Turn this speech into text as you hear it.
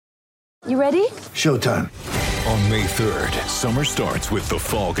You ready? Showtime. On May 3rd, summer starts with The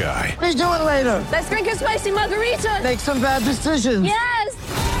Fall Guy. Let's do it later. Let's drink a spicy margarita. Make some bad decisions. Yes!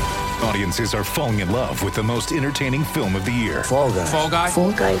 Audiences are falling in love with the most entertaining film of the year. Fall Guy. Fall Guy?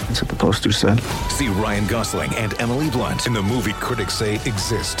 Fall guy. That's what the poster said. See Ryan Gosling and Emily Blunt in the movie critics say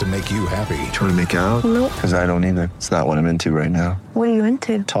exists to make you happy. Trying to make it out? Nope. Because I don't either. It's not what I'm into right now. What are you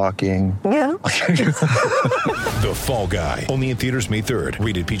into? Talking. Yeah. The Fall Guy. Only in theaters May 3rd.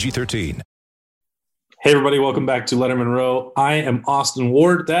 Rated PG-13. Hey, everybody. Welcome back to Letterman Row. I am Austin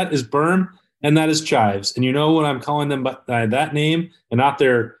Ward. That is Berm, and that is Chives. And you know what I'm calling them by that name and not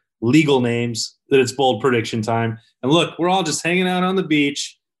their legal names, that it's bold prediction time. And look, we're all just hanging out on the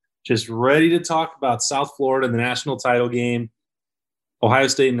beach, just ready to talk about South Florida and the national title game, Ohio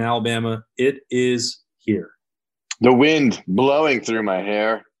State and Alabama. It is here. The wind blowing through my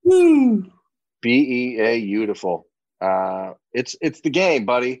hair. Woo! BEA beautiful. It's the game,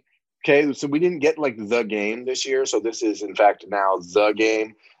 buddy. Okay, so we didn't get like the game this year, so this is in fact now the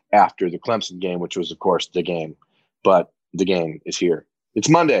game after the Clemson game, which was of course the game, but the game is here. It's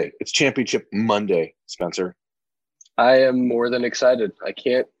Monday. It's Championship Monday, Spencer. I am more than excited. I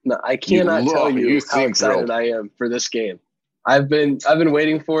cannot tell you how excited thrilled. I am for this game. I've been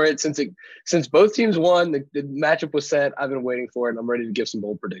waiting for it since both teams won. The matchup was set. I've been waiting for it, and I'm ready to give some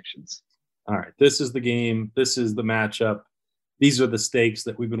bold predictions. All right, this is the game. This is the matchup. These are the stakes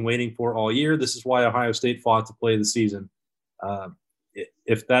that we've been waiting for all year. This is why Ohio State fought to play the season.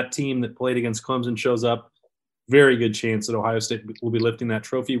 If that team that played against Clemson shows up, very good chance that Ohio State will be lifting that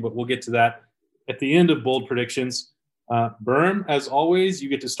trophy, but we'll get to that at the end of bold predictions. Berm, as always, you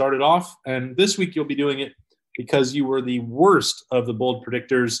get to start it off, and this week you'll be doing it because you were the worst of the bold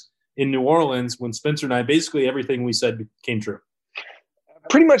predictors in New Orleans when Spencer and I, basically everything we said came true.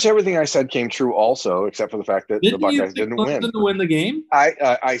 Pretty much everything I said came true also, except for the fact that the Buckeyes didn't win. To win the game?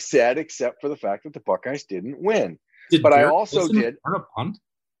 I said except for the fact that the Buckeyes didn't win. But I also did. A punt?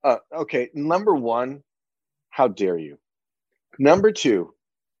 Okay, number one, how dare you? Number two,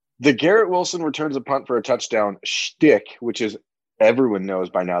 the Garrett Wilson returns a punt for a touchdown shtick, which is everyone knows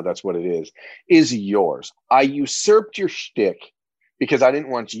by now that's what it is yours. I usurped your shtick because I didn't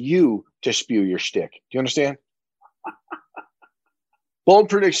want you to spew your shtick. Do you understand? Bold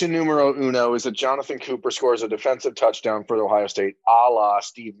prediction numero uno is that Jonathan Cooper scores a defensive touchdown for Ohio State, a la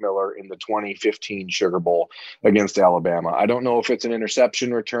Steve Miller in the 2015 Sugar Bowl against Alabama. I don't know if it's an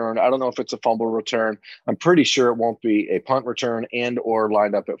interception return. I don't know if it's a fumble return. I'm pretty sure it won't be a punt return and or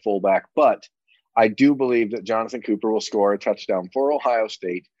lined up at fullback. But I do believe that Jonathan Cooper will score a touchdown for Ohio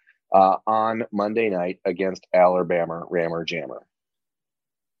State on Monday night against Alabama, Rammer Jammer.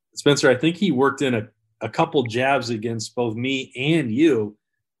 Spencer, I think he worked in a couple jabs against both me and you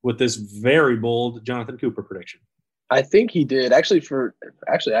with this very bold Jonathan Cooper prediction. I think he did. Actually,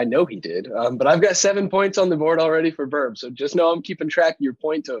 I know he did. But I've got 7 points on the board already for Verb. So just know I'm keeping track of your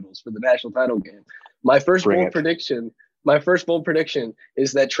point totals for the national title game. My first bold prediction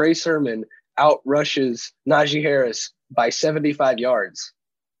is that Trey Sermon outrushes Najee Harris by 75 yards.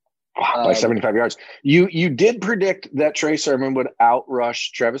 By 75 yards. You did predict that Trey Sermon would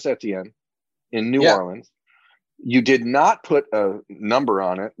outrush Travis Etienne in New Orleans. You did not put a number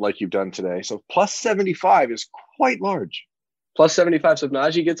on it like you've done today. So plus 75 is quite large. Plus 75. So if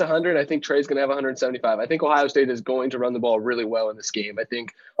Najee gets 100, I think Trey's going to have 175. I think Ohio State is going to run the ball really well in this game. I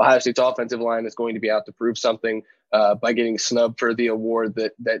think Ohio State's offensive line is going to be out to prove something by getting snubbed for the award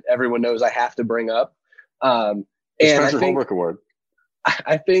that everyone knows I have to bring up. And Spencer Holbrook Award.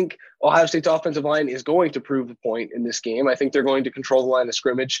 I think Ohio State's offensive line is going to prove a point in this game. I think they're going to control the line of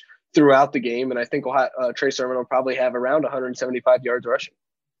scrimmage throughout the game, and I think Trey Sermon will probably have around 175 yards rushing.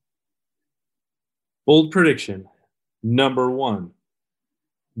 Bold prediction, number one.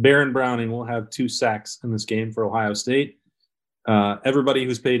 Baron Browning will have 2 sacks in this game for Ohio State. Everybody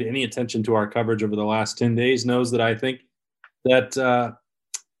who's paid any attention to our coverage over the last 10 days knows that I think that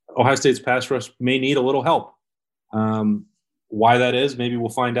Ohio State's pass rush may need a little help. Why that is, maybe we'll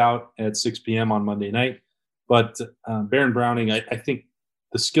find out at 6 p.m. on Monday night. But Baron Browning, I think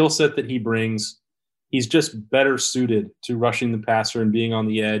the skill set that he brings, he's just better suited to rushing the passer and being on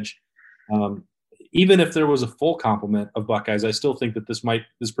the edge. Even if there was a full complement of Buckeyes, I still think that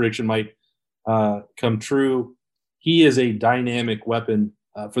this prediction might come true. He is a dynamic weapon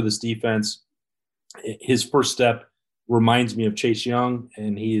for this defense. His first step reminds me of Chase Young,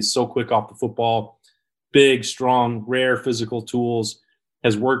 and he is so quick off the football. Big, strong, rare physical tools.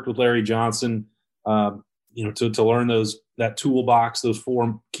 Has worked with Larry Johnson, to learn that toolbox, those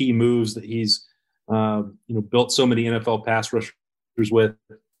 4 key moves that he's built so many NFL pass rushers with.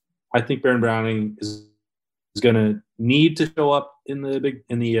 I think Baron Browning is going to need to show up in the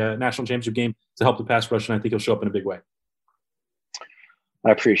national championship game to help the pass rush, and I think he'll show up in a big way.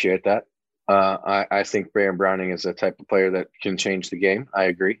 I appreciate that. I think Baron Browning is a type of player that can change the game. I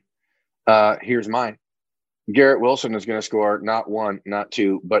agree. Here's mine. Garrett Wilson is going to score not 1, not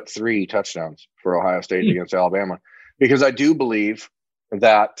 2, but 3 touchdowns for Ohio State against Alabama, because I do believe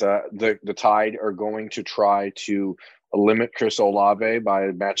that the Tide are going to try to limit Chris Olave by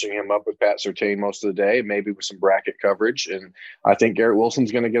matching him up with Pat Surtain most of the day, maybe with some bracket coverage. And I think Garrett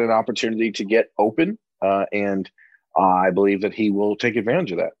Wilson's going to get an opportunity to get open, and I believe that he will take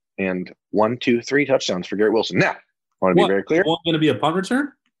advantage of that. And 1, 2, 3 touchdowns for Garrett Wilson. Now, I want to be very clear. One going to be a punt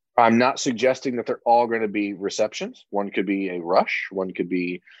return? I'm not suggesting that they're all going to be receptions. One could be a rush. One could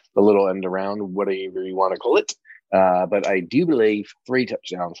be a little end around, whatever you want to call it. But I do believe 3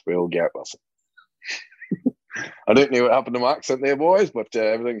 touchdowns for Garrett Wilson. I didn't know what happened to my accent there, boys, but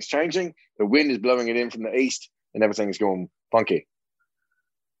everything's changing. The wind is blowing it in from the east, and everything's going funky.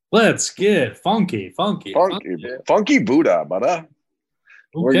 Let's get funky. Funky Buddha, brother.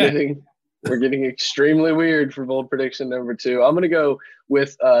 Okay. We're getting extremely weird for bold prediction number 2. I'm going to go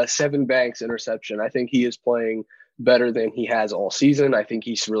with Sevyn Banks interception. I think he is playing better than he has all season. I think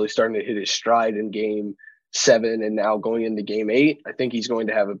he's really starting to hit his stride in game 7 and now going into game 8. I think he's going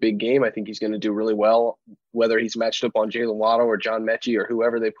to have a big game. I think he's going to do really well, whether he's matched up on Jalen Waddle or John Mechie or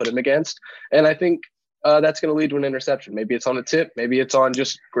whoever they put him against. And I think that's going to lead to an interception. Maybe it's on a tip. Maybe it's on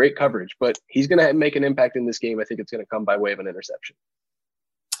just great coverage. But he's going to make an impact in this game. I think it's going to come by way of an interception.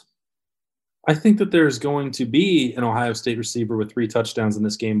 I think that there's going to be an Ohio State receiver with 3 touchdowns in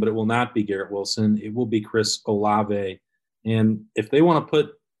this game, but it will not be Garrett Wilson. It will be Chris Olave. And if they want to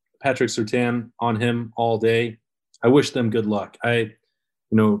put Patrick Surtain on him all day, I wish them good luck. Berm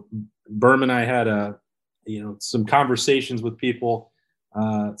and I had some conversations with people,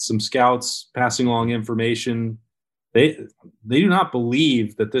 some scouts passing along information. They do not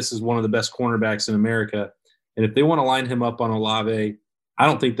believe that this is one of the best cornerbacks in America. And if they want to line him up on Olave, I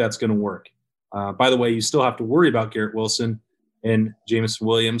don't think that's going to work. By the way, you still have to worry about Garrett Wilson and Jameson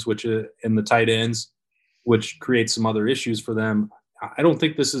Williams, which and the tight ends, which creates some other issues for them. I don't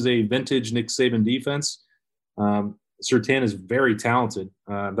think this is a vintage Nick Saban defense. Surtain is very talented.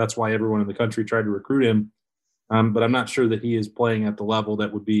 That's why everyone in the country tried to recruit him. But I'm not sure that he is playing at the level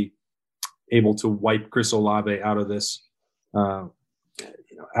that would be able to wipe Chris Olave out of this, out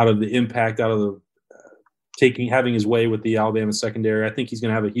of the impact, out of the having his way with the Alabama secondary. I think he's going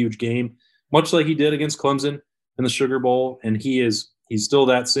to have a huge game, much like he did against Clemson in the Sugar Bowl. And he's still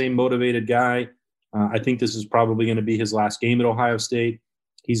that same motivated guy. I think this is probably going to be his last game at Ohio State.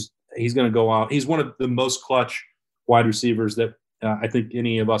 He's going to go out. He's one of the most clutch wide receivers that I think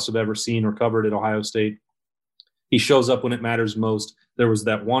any of us have ever seen or covered at Ohio State. He shows up when it matters most. There was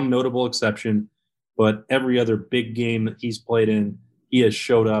that one notable exception, but every other big game that he's played in, he has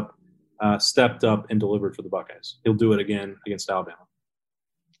showed up, stepped up, and delivered for the Buckeyes. He'll do it again against Alabama.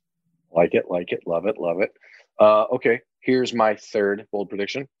 Like it, love it. Okay, here's my third bold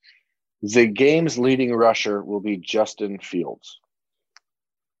prediction. The game's leading rusher will be Justin Fields.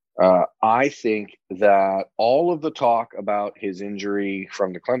 I think that all of the talk about his injury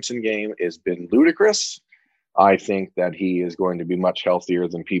from the Clemson game has been ludicrous. I think that he is going to be much healthier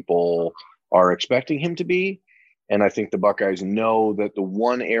than people are expecting him to be. And I think the Buckeyes know that the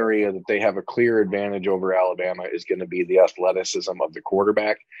one area that they have a clear advantage over Alabama is going to be the athleticism of the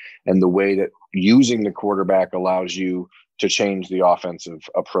quarterback and the way that using the quarterback allows you to change the offensive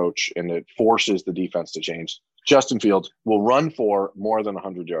approach, and it forces the defense to change. Justin Fields will run for more than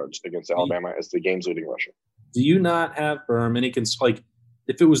 100 yards against Alabama as the game's leading rusher. Do you not have Berm? And he can, like,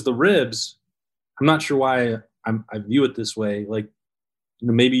 if it was the ribs, I'm not sure why I view it this way. Like,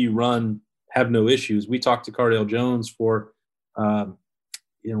 maybe you run, have no issues. We talked to Cardale Jones for,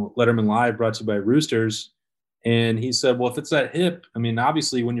 Letterman Live, brought to you by Roosters. And he said, well, if it's that hip, I mean,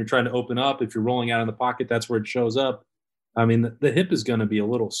 obviously when you're trying to open up, if you're rolling out in the pocket, that's where it shows up. I mean, the hip is going to be a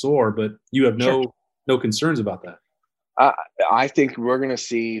little sore, but you have no concerns about that. I think we're going to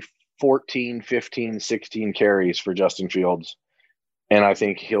see 14, 15, 16 carries for Justin Fields. And I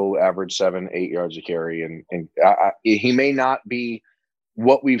think he'll average 7-8 yards a carry. And he may not be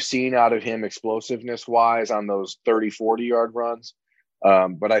what we've seen out of him explosiveness wise on those 30, 40 yard runs.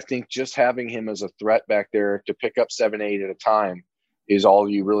 But I think just having him as a threat back there to pick up 7-8 at a time is all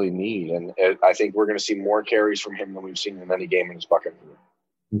you really need. And I think we're going to see more carries from him than we've seen in any game in his bucket.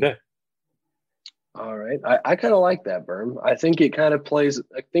 Okay. All right. I kind of like that, Berm. I think it kind of plays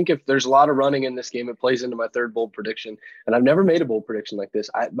 – I think if there's a lot of running in this game, it plays into my third bold prediction. And I've never made a bold prediction like this.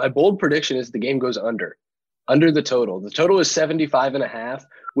 My bold prediction is the game goes under the total. The total is 75.5,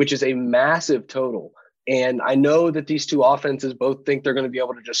 which is a massive total And I know that these two offenses both think they're going to be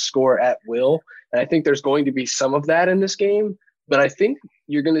able to just score at will. And I think there's going to be some of that in this game. But I think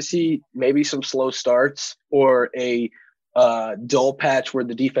you're going to see maybe some slow starts or a dull patch where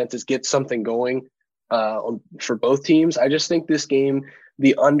the defenses get something going for both teams. I just think this game,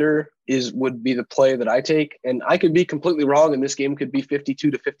 the under would be the play that I take. And I could be completely wrong, and this game could be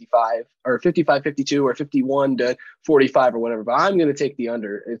 52-55 or 55-52 or 51-45 or whatever. But I'm going to take the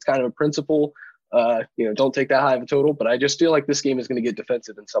under. It's kind of a principle. Don't take that high of a total, but I just feel like this game is going to get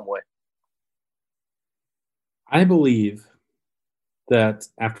defensive in some way. I believe that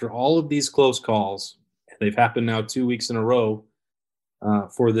after all of these close calls, they've happened now 2 weeks in a row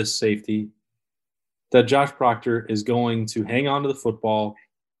for this safety, that Josh Proctor is going to hang on to the football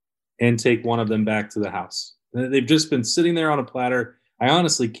and take one of them back to the house. They've just been sitting there on a platter. I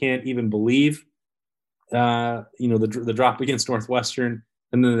honestly can't even believe, the drop against Northwestern,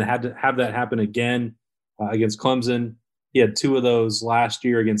 and then they had to have that happen again against Clemson. He had two of those last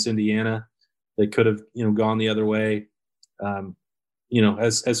year against Indiana. They could have, gone the other way.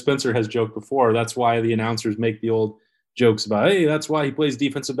 As Spencer has joked before, that's why the announcers make the old jokes about, hey, that's why he plays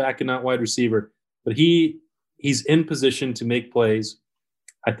defensive back and not wide receiver. But he's in position to make plays.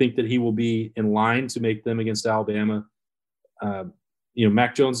 I think that he will be in line to make them against Alabama.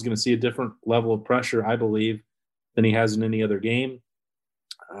 Mac Jones is going to see a different level of pressure, I believe, than he has in any other game.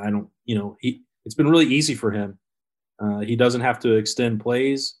 It's been really easy for him. He doesn't have to extend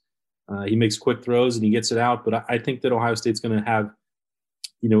plays. He makes quick throws and he gets it out. But I think that Ohio State's going to have,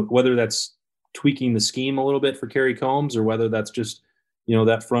 whether that's tweaking the scheme a little bit for Kerry Combs or whether that's just,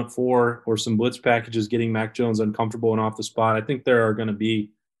 that front four or some blitz packages getting Mac Jones uncomfortable and off the spot. I think there are going to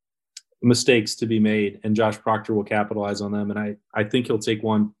be mistakes to be made, and Josh Proctor will capitalize on them. And I think he'll take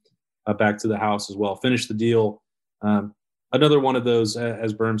one back to the house as well. Finish the deal. Another one of those,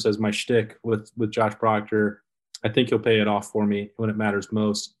 as Berm says, my shtick with Josh Proctor. I think he'll pay it off for me when it matters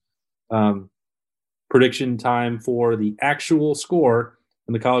most. Prediction time for the actual score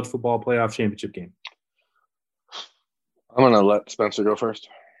in the college football playoff championship game. I'm going to let Spencer go first.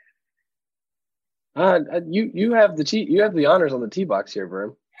 You have the honors on the tee box here,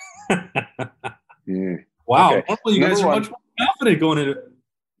 Berm. Wow. Okay. Hopefully you guys are much more confident going into it.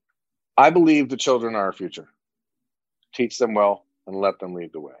 I believe the children are our future. Teach them well and let them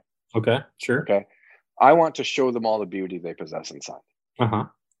lead the way. Okay, sure. Okay. I want to show them all the beauty they possess inside. Uh-huh.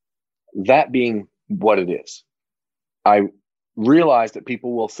 That being what it is, I realize that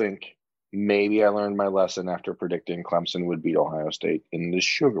people will think maybe I learned my lesson after predicting Clemson would beat Ohio State in the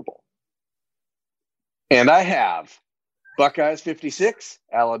Sugar Bowl. And I have. Buckeyes 56,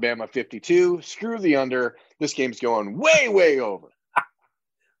 Alabama 52. Screw the under. This game's going way, way over.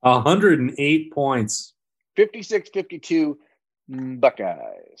 108 points. 56-52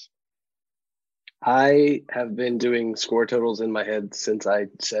 Buckeyes. I have been doing score totals in my head since I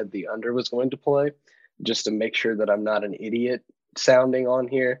said the under was going to play, just to make sure that I'm not an idiot sounding on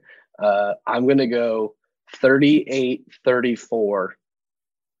here. I'm going to go 38-34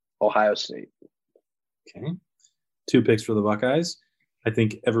 Ohio State. Okay. 2 picks for the Buckeyes. I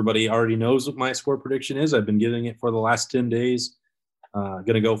think everybody already knows what my score prediction is. I've been giving it for the last 10 days. Going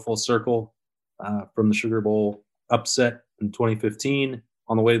to go full circle from the Sugar Bowl upset in 2015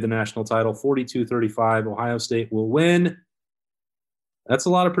 on the way to the national title. 42-35, Ohio State will win. That's a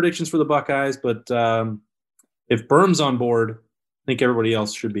lot of predictions for the Buckeyes, but if Berm's on board, I think everybody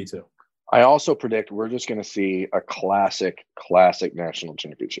else should be too. I also predict we're just going to see a classic national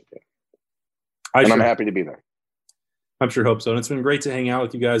championship game. I'm happy to be there. I'm sure hope so. And it's been great to hang out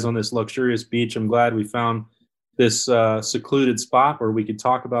with you guys on this luxurious beach. I'm glad we found this secluded spot where we could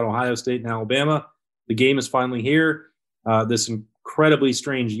talk about Ohio State and Alabama. The game is finally here. This incredibly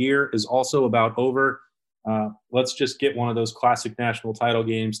strange year is also about over. Let's just get one of those classic national title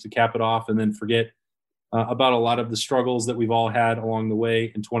games to cap it off and then forget about a lot of the struggles that we've all had along the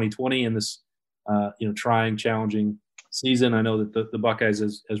way in 2020 and this trying, challenging season. I know that the Buckeyes,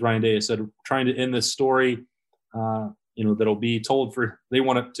 as Ryan Day has said, trying to end this story that'll be told they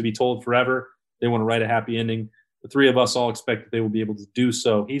want it to be told forever. They want to write a happy ending. The three of us all expect that they will be able to do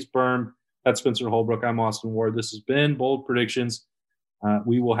so. He's Berm. That's Spencer Holbrook. I'm Austin Ward. This has been Bold Predictions.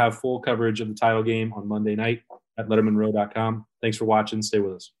 We will have full coverage of the title game on Monday night at LettermanRow.com. Thanks for watching. Stay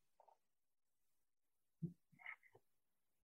with us.